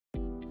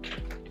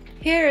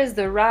Here is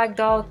the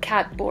Ragdoll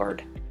cat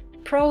board.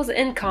 Pros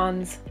and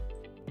cons.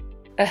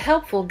 A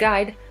helpful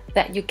guide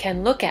that you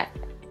can look at.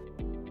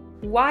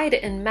 Wide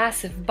and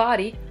massive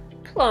body,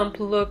 plump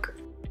look.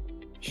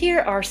 Here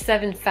are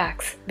 7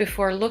 facts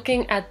before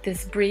looking at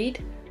this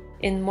breed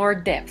in more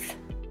depth.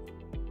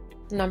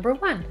 Number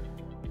 1.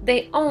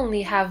 They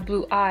only have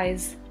blue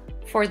eyes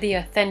for the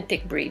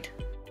authentic breed.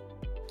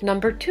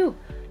 Number 2.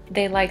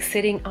 They like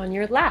sitting on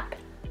your lap.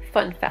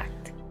 Fun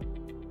fact.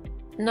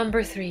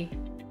 Number 3.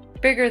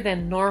 Bigger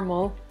than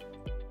normal.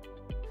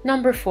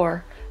 Number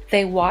 4.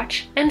 They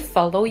watch and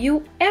follow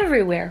you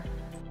everywhere.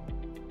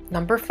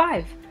 Number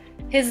 5.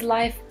 His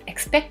life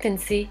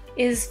expectancy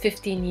is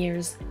 15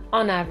 years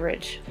on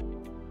average.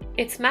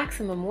 Its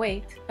maximum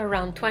weight,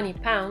 around 20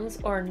 pounds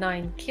or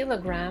 9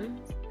 kilograms,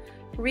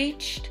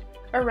 reached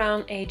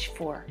around age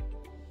 4.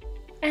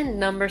 And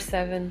number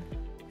 7.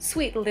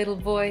 Sweet little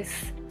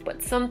voice,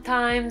 but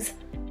sometimes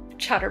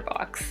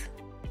chatterbox.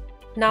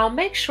 Now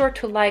make sure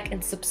to like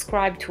and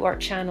subscribe to our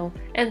channel,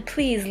 and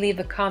please leave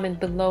a comment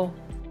below.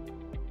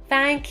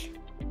 Thank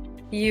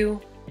you.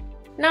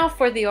 Now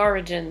for the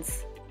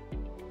origins.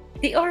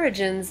 The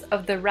origins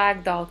of the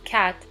Ragdoll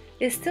cat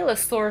is still a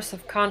source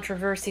of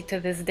controversy to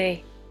this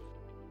day.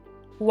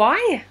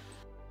 Why?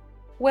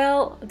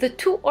 Well, the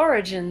 2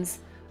 origins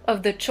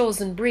of the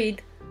chosen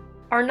breed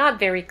are not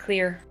very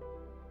clear.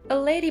 A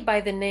lady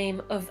by the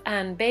name of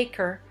Ann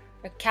Baker,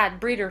 a cat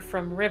breeder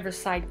from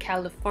Riverside,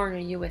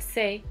 California,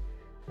 USA,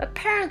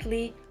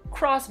 apparently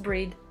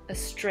crossbreed a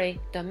stray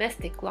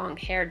domestic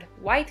long-haired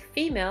white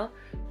female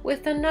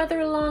with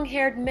another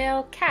long-haired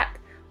male cat,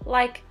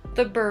 like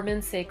the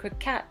Burman sacred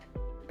cat.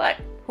 But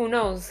who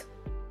knows?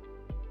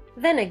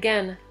 Then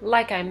again,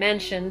 like I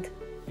mentioned,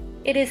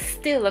 it is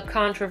still a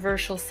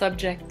controversial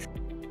subject.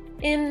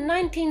 In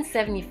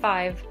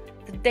 1975,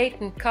 the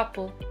Dayton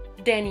couple,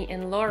 Denny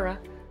and Laura,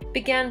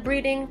 began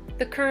breeding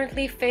the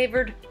currently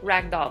favored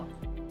Ragdoll.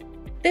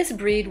 This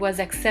breed was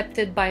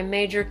accepted by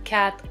major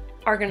cat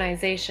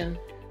organizations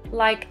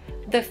like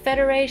the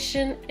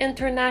Federation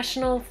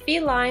International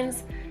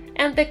Felines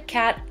and the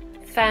Cat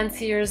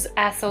Fanciers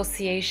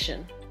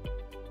Association.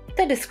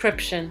 The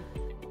description.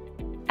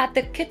 At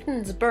the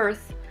kitten's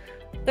birth,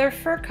 their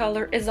fur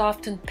color is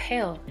often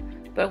pale,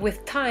 but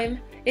with time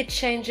it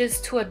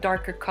changes to a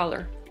darker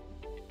color.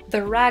 The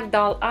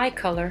Ragdoll eye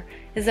color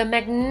is a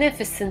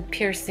magnificent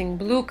piercing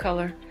blue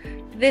color.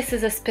 This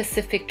is a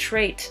specific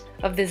trait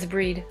of this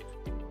breed.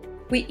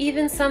 We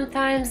even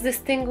sometimes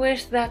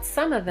distinguish that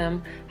some of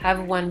them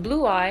have one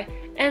blue eye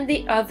and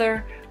the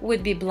other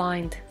would be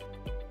blind.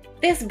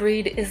 This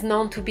breed is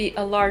known to be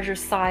a larger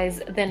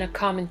size than a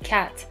common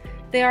cat.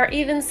 They are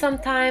even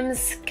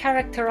sometimes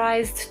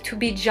characterized to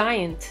be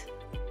giant.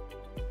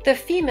 The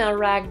female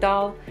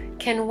Ragdoll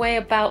can weigh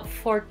about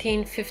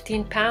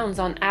 14–15 pounds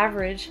on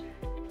average,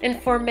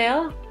 and for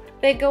male,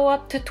 they go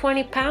up to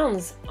 20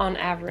 pounds on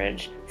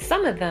average.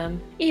 Some of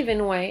them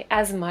even weigh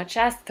as much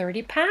as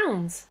 30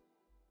 pounds.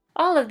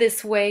 All of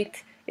this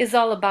weight is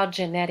all about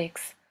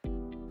genetics.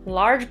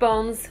 Large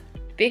bones,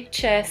 big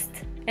chest,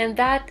 and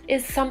that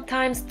is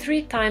sometimes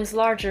 3 times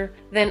larger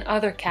than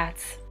other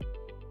cats.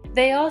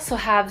 They also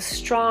have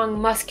strong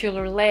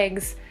muscular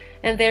legs,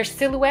 and their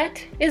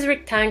silhouette is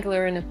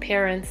rectangular in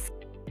appearance.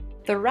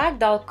 The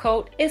Ragdoll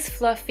coat is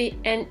fluffy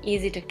and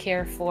easy to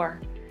care for,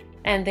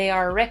 and they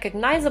are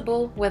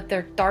recognizable with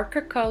their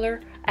darker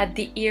color at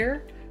the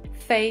ear,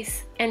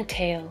 face, and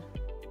tail.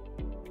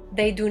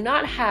 They do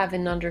not have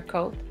an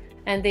undercoat,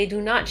 and they do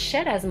not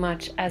shed as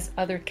much as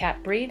other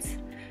cat breeds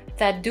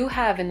that do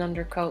have an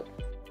undercoat.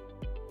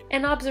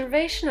 An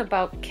observation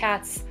about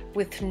cats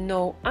with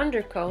no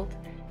undercoat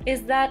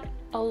is that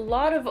a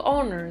lot of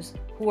owners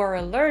who are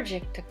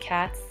allergic to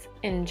cats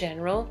in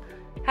general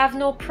have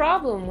no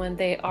problem when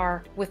they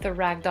are with a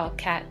Ragdoll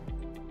cat.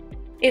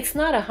 It's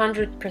not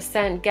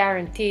 100%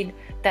 guaranteed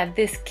that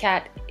this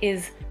cat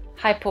is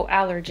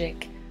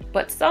hypoallergic,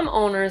 but some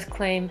owners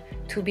claim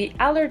to be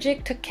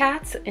allergic to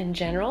cats in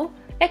general,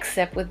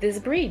 except with this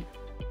breed.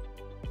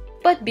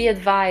 But be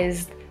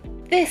advised,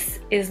 this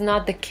is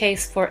not the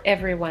case for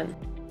everyone.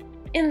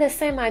 In the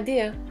same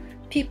idea,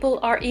 people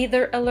are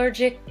either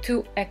allergic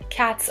to a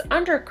cat's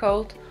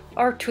undercoat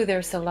or to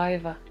their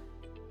saliva.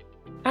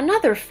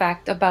 Another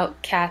fact about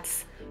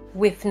cats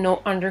with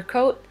no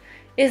undercoat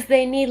is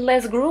they need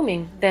less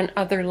grooming than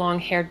other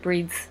long-haired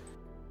breeds.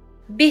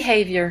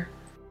 Behavior.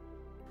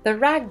 The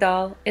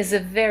Ragdoll is a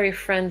very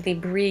friendly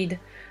breed.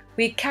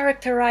 We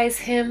characterize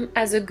him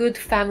as a good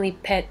family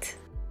pet.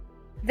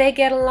 They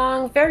get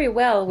along very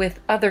well with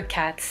other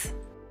cats.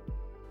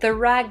 The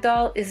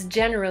Ragdoll is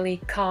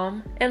generally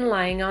calm and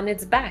lying on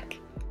its back.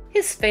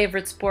 His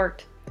favorite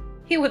sport.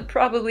 He would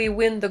probably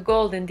win the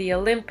gold in the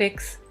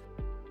Olympics.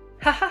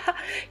 Haha,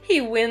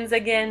 he wins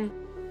again.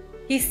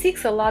 He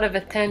seeks a lot of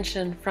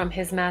attention from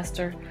his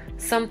master,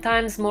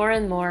 sometimes more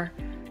and more.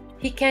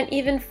 He can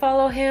even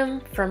follow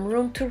him from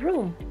room to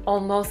room,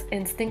 almost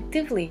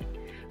instinctively.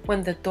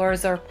 When the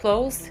doors are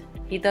closed,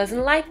 he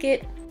doesn't like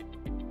it.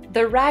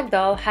 The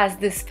Ragdoll has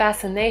this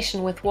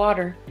fascination with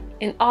water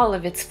in all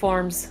of its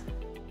forms.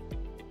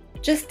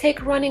 Just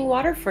take running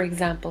water, for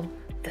example.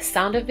 The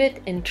sound of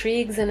it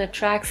intrigues and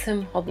attracts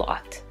him a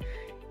lot.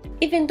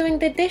 Even doing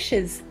the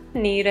dishes,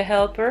 need a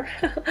helper?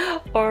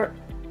 Or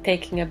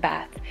taking a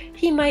bath.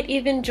 He might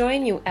even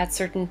join you at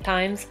certain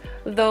times.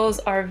 Those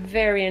are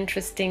very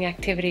interesting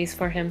activities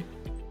for him.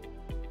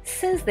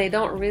 Since they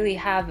don't really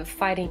have a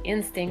fighting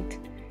instinct,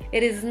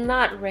 it is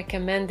not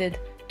recommended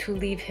to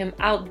leave him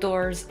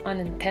outdoors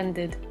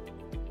unintended.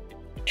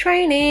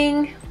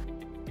 Training!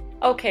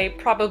 Okay,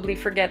 probably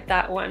forget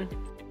that one.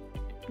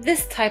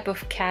 This type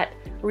of cat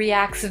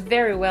reacts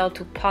very well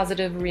to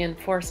positive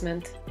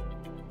reinforcement.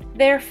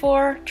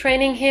 Therefore,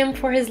 training him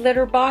for his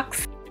litter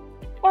box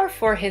or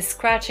for his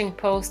scratching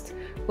post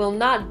will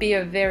not be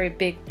a very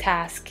big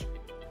task.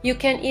 You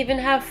can even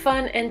have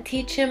fun and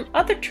teach him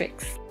other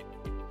tricks.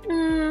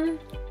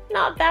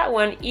 Not that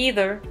one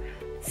either.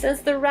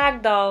 Since the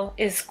Ragdoll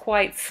is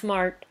quite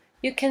smart,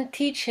 you can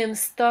teach him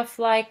stuff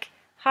like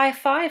high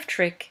five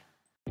trick.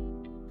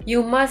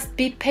 You must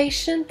be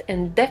patient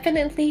and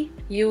definitely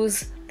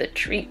use the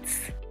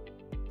treats.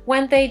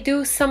 When they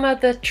do some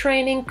of the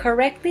training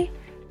correctly,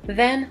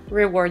 then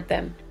reward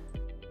them.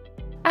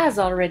 As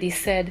already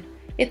said,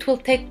 it will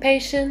take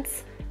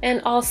patience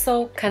and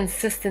also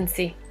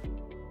consistency.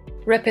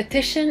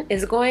 Repetition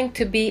is going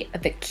to be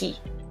the key.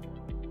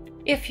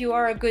 If you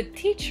are a good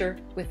teacher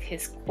with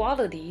his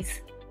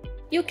qualities,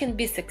 you can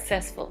be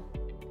successful.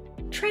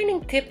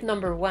 Training tip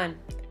number 1.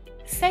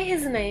 Say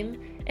his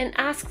name and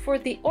ask for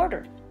the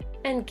order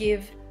and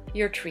give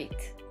your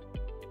treat.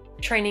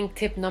 Training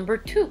tip number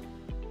 2.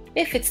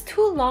 If it's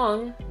too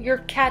long, your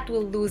cat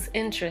will lose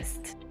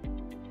interest.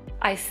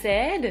 I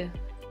said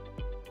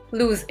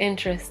lose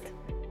interest.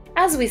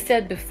 As we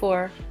said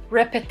before,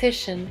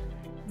 repetition,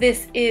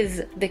 this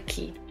is the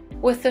key,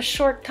 with a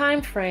short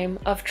time frame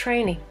of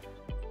training.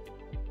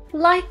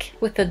 Like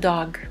with a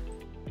dog.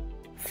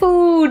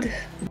 Food!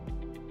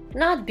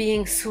 Not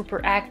being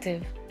super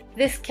active,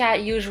 this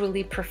cat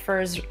usually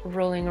prefers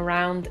rolling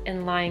around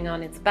and lying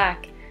on its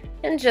back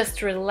and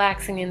just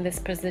relaxing in this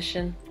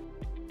position.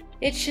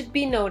 It should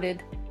be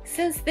noted,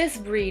 since this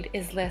breed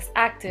is less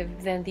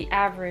active than the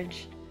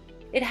average,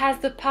 it has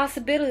the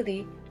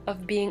possibility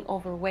of being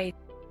overweight.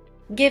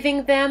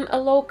 Giving them a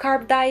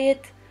low-carb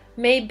diet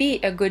may be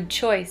a good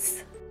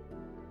choice.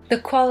 The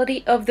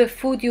quality of the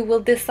food you will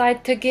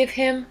decide to give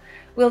him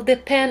will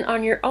depend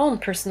on your own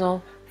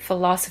personal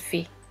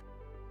philosophy.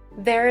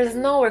 There is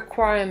no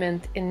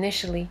requirement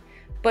initially,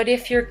 but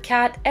if your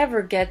cat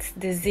ever gets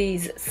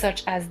disease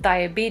such as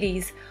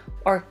diabetes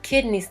or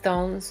kidney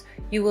stones,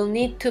 you will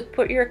need to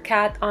put your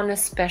cat on a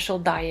special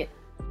diet.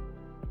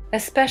 A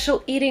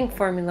special eating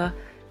formula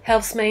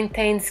helps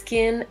maintain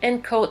skin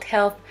and coat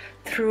health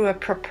through a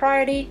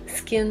proprietary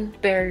skin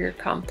barrier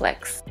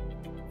complex.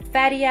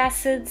 Fatty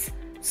acids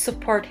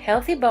support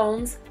healthy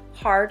bones,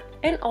 heart,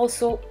 and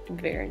also,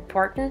 very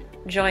important,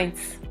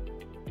 joints.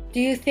 Do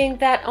you think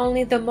that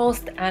only the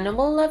most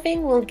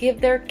animal-loving will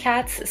give their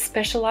cats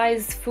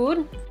specialized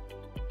food?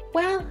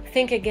 Well,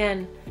 think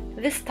again.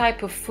 This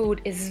type of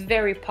food is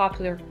very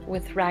popular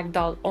with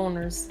Ragdoll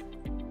owners.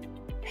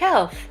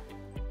 Health.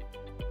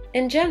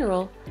 In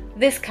general,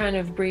 this kind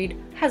of breed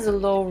has a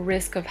low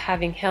risk of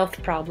having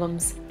health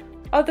problems,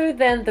 other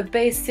than the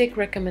basic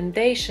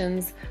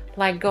recommendations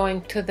like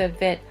going to the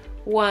vet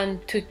 1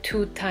 to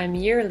 2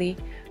 times yearly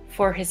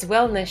for his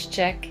wellness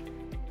check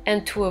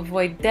and to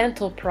avoid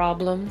dental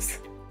problems.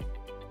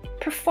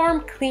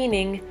 Perform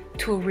cleaning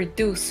to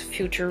reduce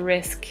future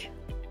risk.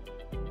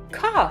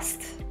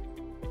 Cost.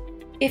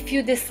 If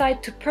you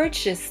decide to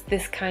purchase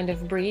this kind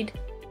of breed,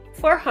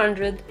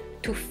 $400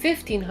 to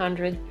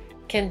 $1,500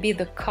 can be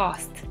the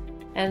cost,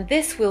 and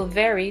this will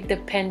vary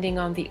depending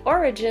on the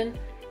origin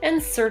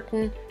and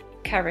certain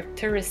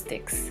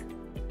characteristics.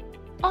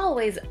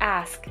 Always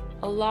ask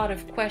a lot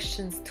of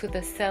questions to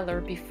the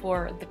seller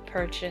before the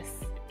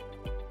purchase.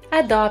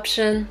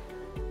 Adoption.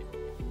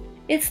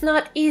 It's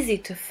not easy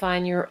to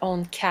find your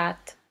own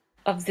cat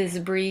of this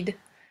breed,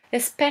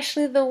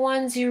 especially the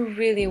ones you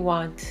really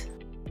want.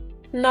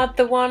 Not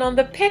the one on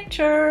the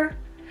picture.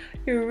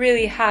 You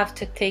really have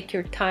to take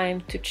your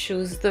time to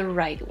choose the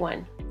right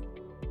one.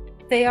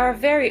 They are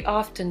very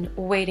often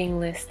waiting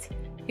list.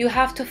 You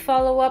have to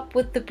follow up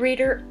with the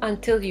breeder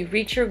until you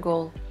reach your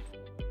goal.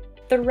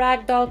 The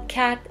Ragdoll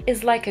cat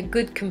is like a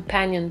good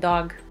companion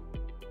dog.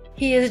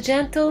 He is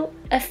gentle,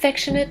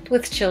 affectionate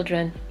with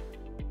children.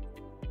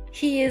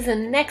 He is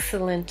an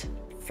excellent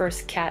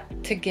first cat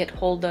to get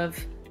hold of.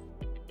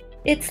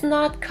 It's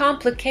not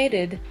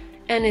complicated,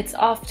 and it's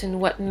often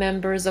what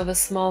members of a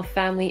small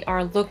family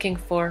are looking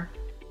for.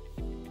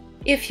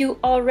 If you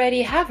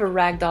already have a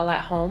Ragdoll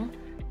at home,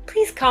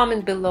 please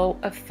comment below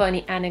a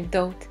funny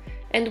anecdote,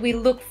 and we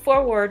look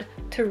forward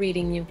to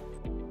reading you.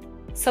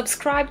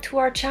 Subscribe to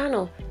our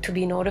channel to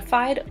be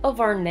notified of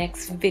our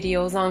next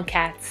videos on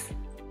cats.